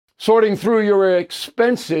Sorting through your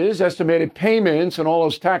expenses, estimated payments, and all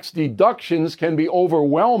those tax deductions can be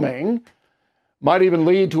overwhelming. Might even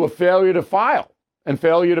lead to a failure to file and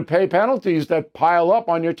failure to pay penalties that pile up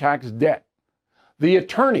on your tax debt. The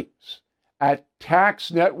attorneys at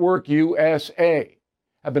Tax Network USA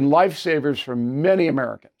have been lifesavers for many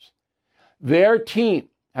Americans. Their team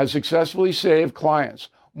has successfully saved clients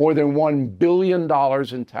more than $1 billion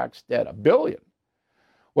in tax debt. $1 billion.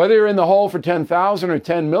 Whether you're in the hole for $10,000 or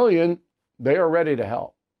 $10 million, they are ready to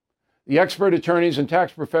help. The expert attorneys and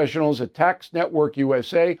tax professionals at Tax Network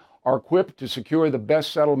USA are equipped to secure the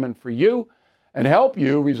best settlement for you and help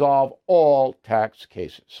you resolve all tax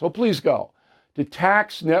cases. So please go to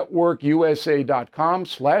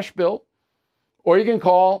taxnetworkusa.com/bill, or you can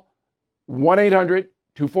call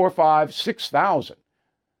 1-800-245-6000.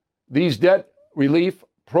 These debt relief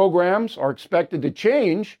programs are expected to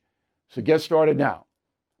change, so get started now.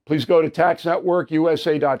 Please go to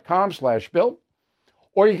taxnetworkusa.com/bill,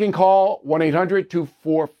 or you can call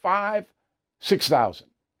 1-800-245-6000.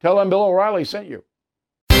 Tell them Bill O'Reilly sent you.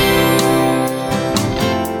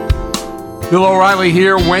 Bill O'Reilly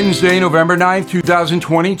here, Wednesday, November 9th,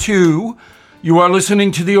 2022. You are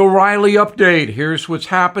listening to the O'Reilly Update. Here's what's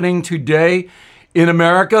happening today in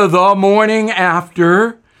America the morning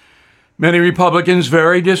after. Many Republicans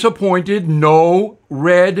very disappointed. No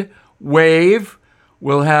red wave.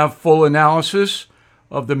 We'll have full analysis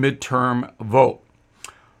of the midterm vote.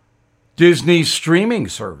 Disney's streaming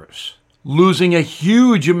service losing a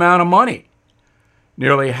huge amount of money.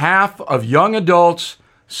 Nearly half of young adults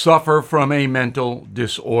suffer from a mental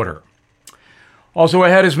disorder. Also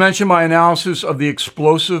ahead, as mentioned, my analysis of the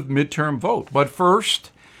explosive midterm vote. But first,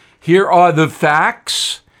 here are the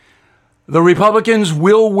facts. The Republicans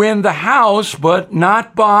will win the House, but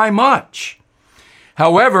not by much.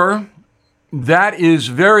 However, that is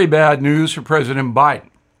very bad news for President Biden.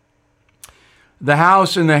 The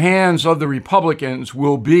House in the hands of the Republicans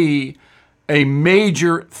will be a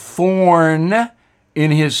major thorn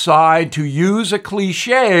in his side, to use a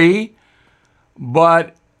cliche,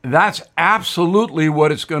 but that's absolutely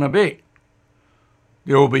what it's going to be.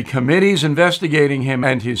 There will be committees investigating him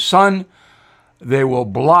and his son. They will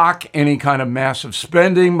block any kind of massive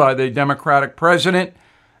spending by the Democratic president,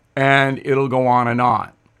 and it'll go on and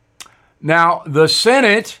on. Now, the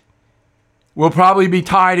Senate will probably be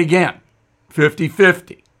tied again,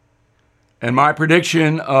 50-50. And my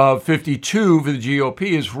prediction of 52 for the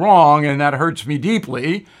GOP is wrong, and that hurts me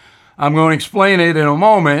deeply. I'm going to explain it in a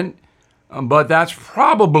moment, but that's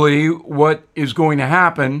probably what is going to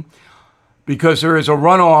happen because there is a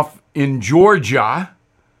runoff in Georgia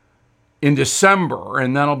in December,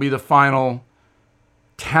 and that'll be the final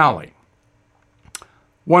tally.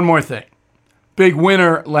 One more thing. Big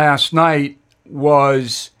winner last night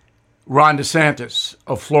was Ron DeSantis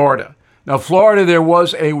of Florida. Now, Florida, there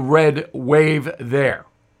was a red wave there.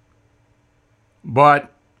 But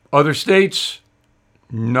other states,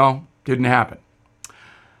 no, didn't happen.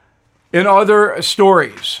 In other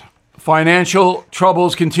stories, financial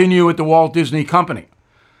troubles continue at the Walt Disney Company.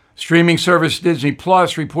 Streaming service Disney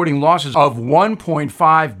Plus reporting losses of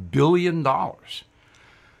 $1.5 billion.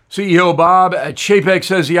 CEO Bob Chapek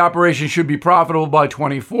says the operation should be profitable by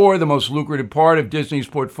 24, the most lucrative part of Disney's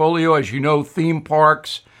portfolio. As you know, theme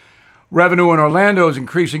parks revenue in Orlando is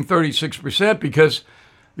increasing 36% because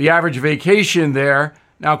the average vacation there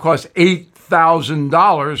now costs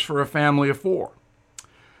 $8,000 for a family of four.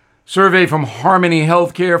 Survey from Harmony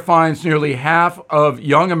Healthcare finds nearly half of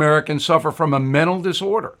young Americans suffer from a mental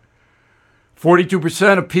disorder.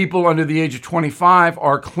 42% of people under the age of 25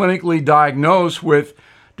 are clinically diagnosed with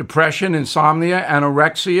depression, insomnia,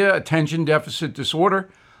 anorexia, attention deficit disorder.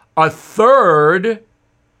 A third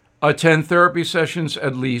attend therapy sessions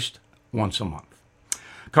at least once a month.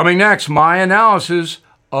 Coming next, my analysis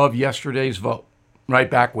of yesterday's vote. Right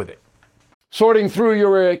back with it. Sorting through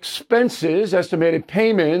your expenses, estimated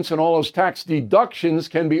payments, and all those tax deductions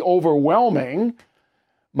can be overwhelming.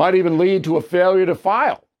 Might even lead to a failure to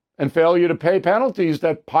file and failure to pay penalties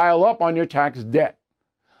that pile up on your tax debt.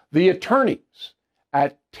 The attorneys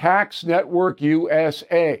at Tax Network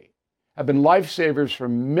USA have been lifesavers for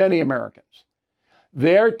many Americans.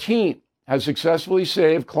 Their team has successfully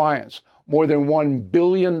saved clients more than $1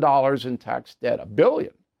 billion in tax debt. $1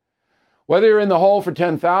 billion. Whether you're in the hole for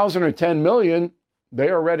 $10,000 or $10 million, they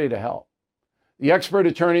are ready to help. The expert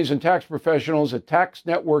attorneys and tax professionals at Tax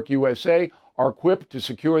Network USA are equipped to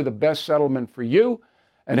secure the best settlement for you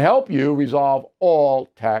and help you resolve all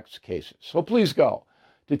tax cases. So please go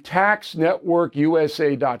to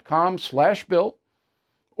taxnetworkusa.com/bill,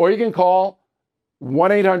 or you can call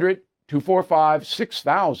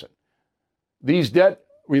 1-800-245-6000. These debt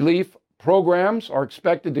relief programs are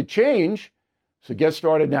expected to change, so get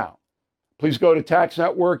started now. Please go to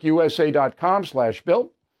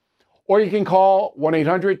taxnetworkusa.com/bill, or you can call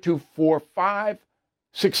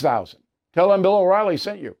 1-800-245-6000. Tell them Bill O'Reilly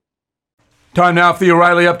sent you. Time now for the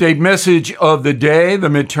O'Reilly Update message of the day, the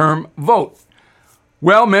midterm vote.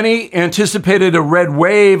 Well, many anticipated a red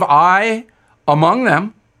wave. I, among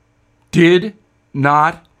them, did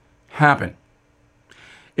not happen.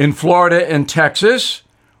 In Florida and Texas,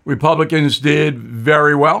 Republicans did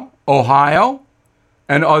very well. Ohio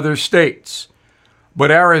and other states. But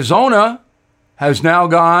Arizona has now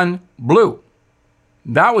gone blue.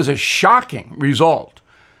 That was a shocking result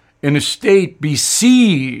in a state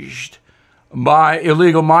besieged by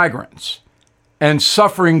illegal migrants and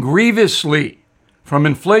suffering grievously from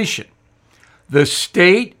inflation. The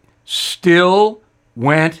state still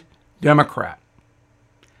went Democrat.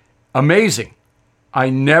 Amazing. I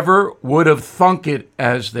never would have thunk it,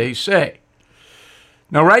 as they say.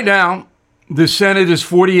 Now, right now, the Senate is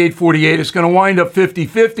 48-48. It's going to wind up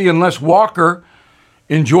 50-50 unless Walker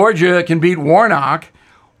in Georgia can beat Warnock.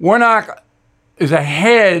 Warnock is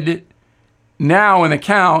ahead now in the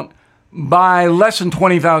count by less than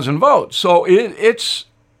 20,000 votes. So it's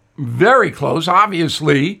very close.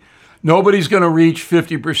 Obviously, nobody's going to reach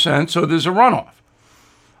 50%, so there's a runoff.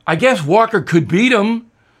 I guess Walker could beat him,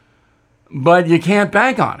 but you can't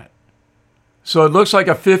bank on it. So it looks like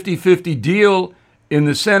a 50-50 deal in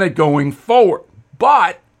the Senate going forward.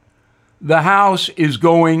 But the House is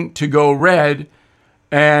going to go red,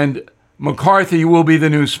 and McCarthy will be the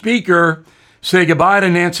new speaker. Say goodbye to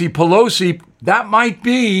Nancy Pelosi. That might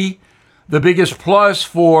be the biggest plus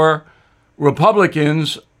for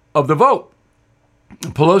Republicans of the vote.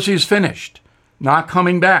 Pelosi is finished, not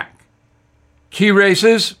coming back. Key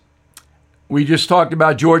races, we just talked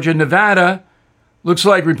about Georgia and Nevada. Looks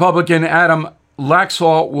like Republican Adam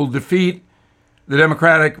Laxalt will defeat the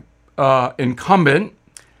Democratic incumbent,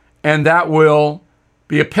 and that will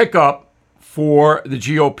be a pickup for the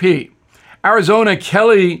GOP. Arizona,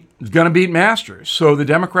 Kelly is going to beat Masters, so the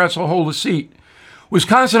Democrats will hold a seat.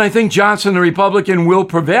 Wisconsin, I think Johnson, the Republican, will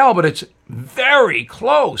prevail, but it's very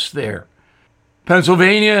close there.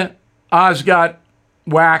 Pennsylvania, Oz got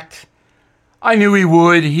whacked. I knew he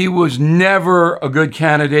would. He was never a good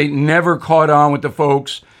candidate, never caught on with the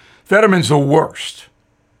folks. Fetterman's the worst.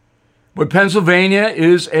 But Pennsylvania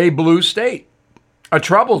is a blue state, a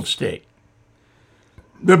troubled state.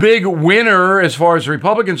 The big winner, as far as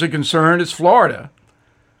Republicans are concerned, is Florida.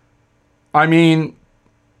 I mean,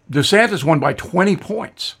 DeSantis won by 20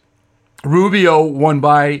 points. Rubio won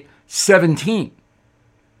by 17.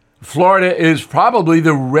 Florida is probably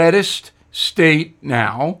the reddest state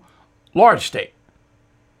now, large state.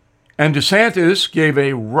 And DeSantis gave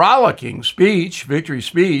a rollicking speech, victory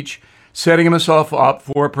speech, setting himself up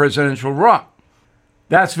for a presidential run.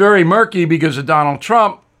 That's very murky because of Donald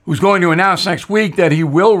Trump, who's going to announce next week that he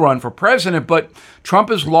will run for president, but Trump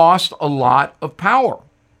has lost a lot of power.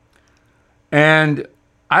 And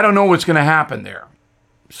I don't know what's going to happen there.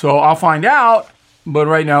 So I'll find out, but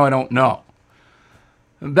right now I don't know.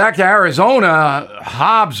 Back to Arizona,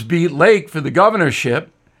 Hobbs beat Lake for the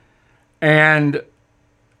governorship, and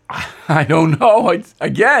I don't know.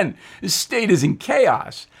 Again, this state is in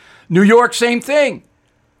chaos. New York, same thing.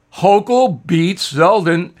 Hochul beats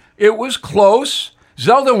Zeldin. It was close.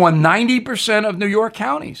 Zeldin won 90% of New York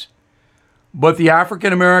counties. But the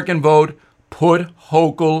African-American vote put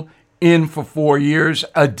Hochul in for 4 years.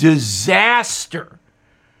 A disaster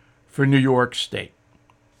for New York State.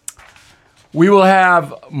 We will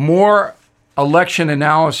have more election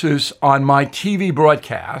analysis on my TV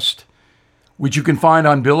broadcast, which you can find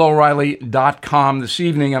on BillO'Reilly.com this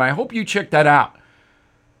evening, and I hope you check that out.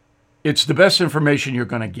 It's the best information you're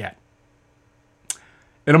going to get.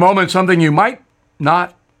 In a moment, something you might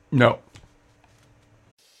not know.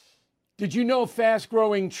 Did you know Fast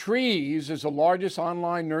Growing Trees is the largest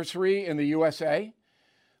online nursery in the USA?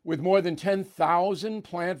 With more than 10,000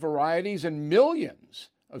 plant varieties and millions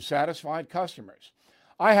of satisfied customers.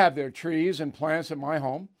 I have their trees and plants at my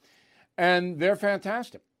home, and they're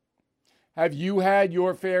fantastic. Have you had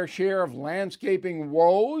your fair share of landscaping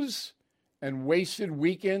woes and wasted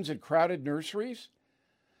weekends at crowded nurseries?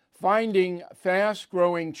 Finding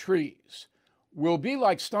fast-growing trees will be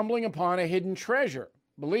like stumbling upon a hidden treasure,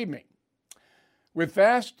 believe me. With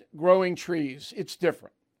fast-growing trees, it's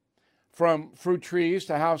different. From fruit trees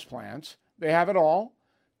to houseplants, they have it all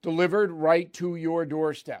delivered right to your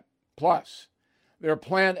doorstep. Plus, their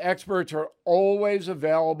plant experts are always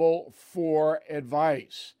available for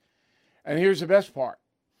advice. And here's the best part.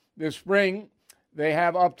 This spring, they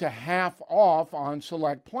have up to half off on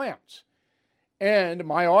select plants. And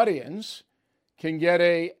my audience can get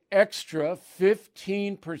a extra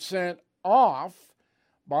 15% off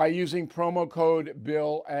by using promo code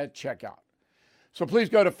BILL at checkout. So please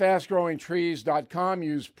go to fastgrowingtrees.com,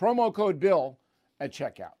 use promo code BILL at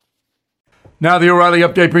checkout. Now the O'Reilly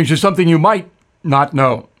Update brings you something you might not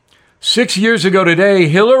know. 6 years ago today,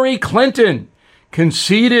 Hillary Clinton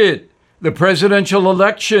conceded the presidential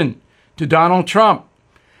election to Donald Trump,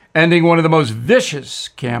 ending one of the most vicious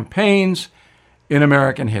campaigns in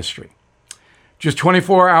American history. Just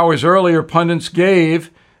 24 hours earlier, pundits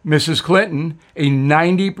gave Mrs. Clinton a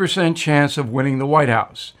 90% chance of winning the White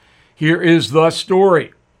House. Here is the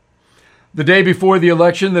story. The day before the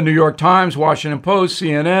election, the New York Times, Washington Post,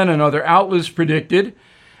 CNN, and other outlets predicted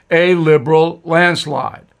a liberal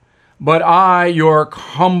landslide. But I, your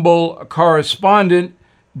humble correspondent,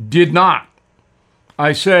 did not.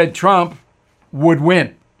 I said Trump would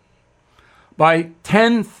win. By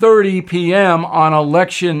 10:30 p.m. on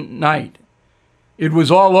election night, it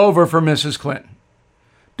was all over for Mrs. Clinton.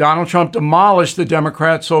 Donald Trump demolished the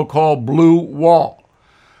Democrats' so-called blue wall,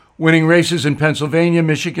 winning races in Pennsylvania,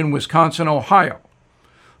 Michigan, Wisconsin, Ohio.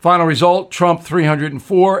 Final result, Trump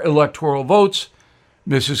 304 electoral votes,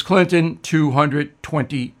 Mrs. Clinton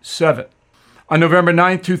 227. On November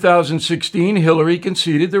 9, 2016, Hillary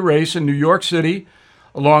conceded the race in New York City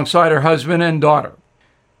alongside her husband and daughter.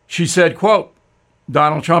 She said, quote,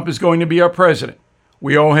 "Donald Trump is going to be our president.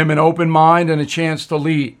 We owe him an open mind and a chance to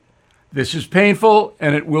lead. This is painful,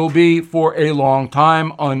 and it will be for a long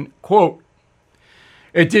time," unquote.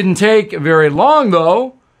 It didn't take very long,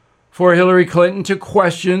 though, for Hillary Clinton to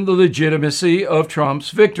question the legitimacy of Trump's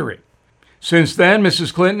victory. Since then,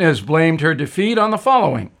 Mrs. Clinton has blamed her defeat on the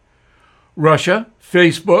following: Russia,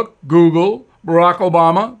 Facebook, Google, Barack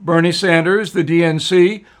Obama, Bernie Sanders, the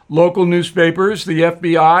DNC, local newspapers, the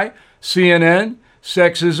FBI, CNN,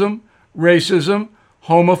 sexism, racism,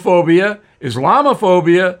 homophobia,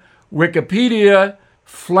 Islamophobia, Wikipedia,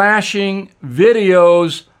 flashing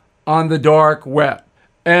videos on the dark web,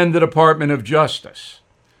 and the Department of Justice.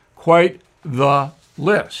 Quite the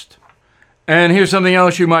list. And here's something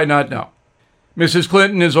else you might not know. Mrs.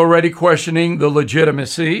 Clinton is already questioning the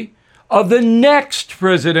legitimacy of the next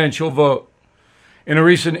presidential vote. In a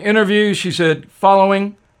recent interview, she said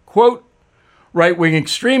following, quote, "Right-wing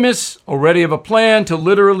extremists already have a plan to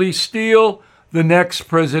literally steal the next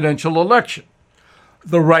presidential election.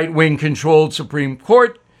 The right-wing controlled Supreme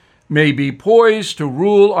Court may be poised to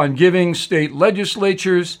rule on giving state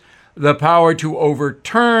legislatures the power to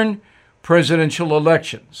overturn presidential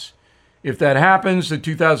elections. If that happens, the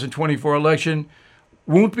 2024 election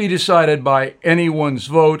won't be decided by anyone's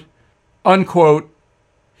vote," unquote,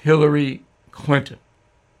 Hillary Clinton.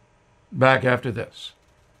 Back after this.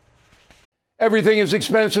 Everything is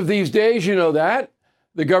expensive these days, you know that.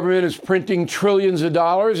 The government is printing trillions of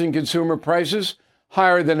dollars and consumer prices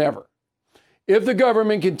higher than ever. If the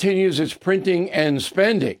government continues its printing and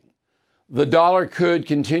spending, the dollar could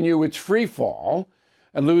continue its free fall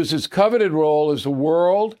and lose its coveted role as the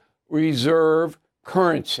world reserve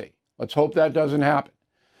currency. Let's hope that doesn't happen.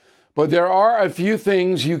 But there are a few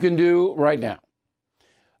things you can do right now.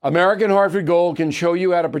 American Hartford Gold can show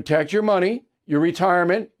you how to protect your money, your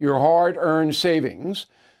retirement, your hard-earned savings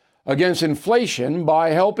against inflation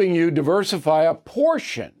by helping you diversify a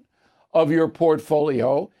portion of your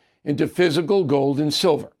portfolio into physical gold and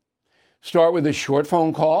silver. Start with a short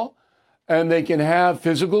phone call, and they can have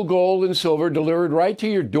physical gold and silver delivered right to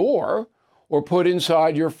your door or put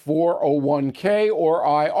inside your 401k or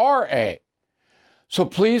IRA. So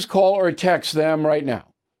please call or text them right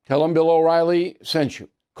now. Tell them Bill O'Reilly sent you.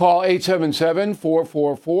 Call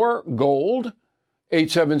 877-444-GOLD,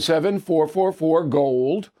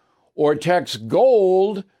 877-444-GOLD, or text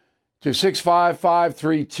GOLD to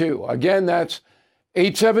 65532. Again, that's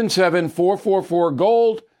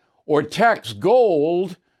 877-444-GOLD, or text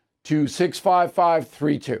GOLD to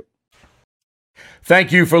 65532.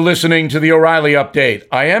 Thank you for listening to the O'Reilly Update.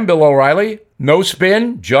 I am Bill O'Reilly. No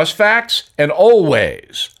spin, just facts, and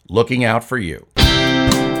always looking out for you.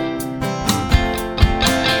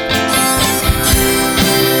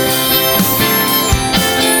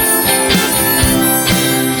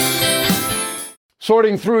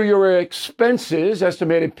 Sorting through your expenses,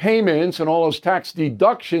 estimated payments, and all those tax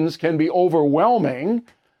deductions can be overwhelming.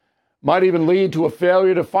 Might even lead to a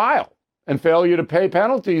failure to file and failure to pay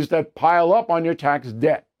penalties that pile up on your tax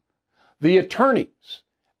debt. The attorneys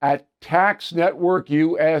at Tax Network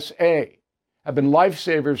USA have been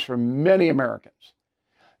lifesavers for many Americans.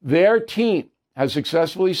 Their team has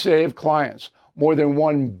successfully saved clients more than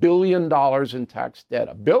 $1 billion in tax debt.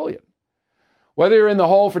 $1 billion. Whether you're in the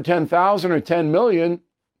hole for $10,000 or $10 million,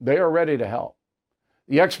 they are ready to help.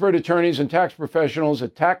 The expert attorneys and tax professionals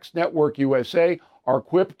at Tax Network USA are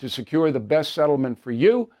equipped to secure the best settlement for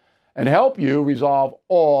you and help you resolve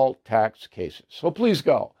all tax cases. So please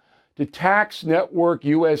go to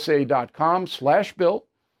taxnetworkusa.com/bill,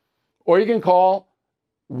 or you can call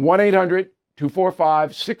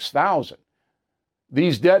 1-800-245-6000.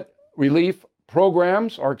 These debt relief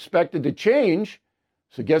programs are expected to change,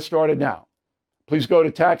 so get started now. Please go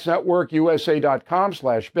to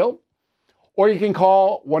taxnetworkusa.com/bill, or you can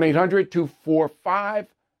call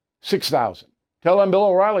 1-800-245-6000. Tell them Bill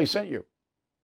O'Reilly sent you.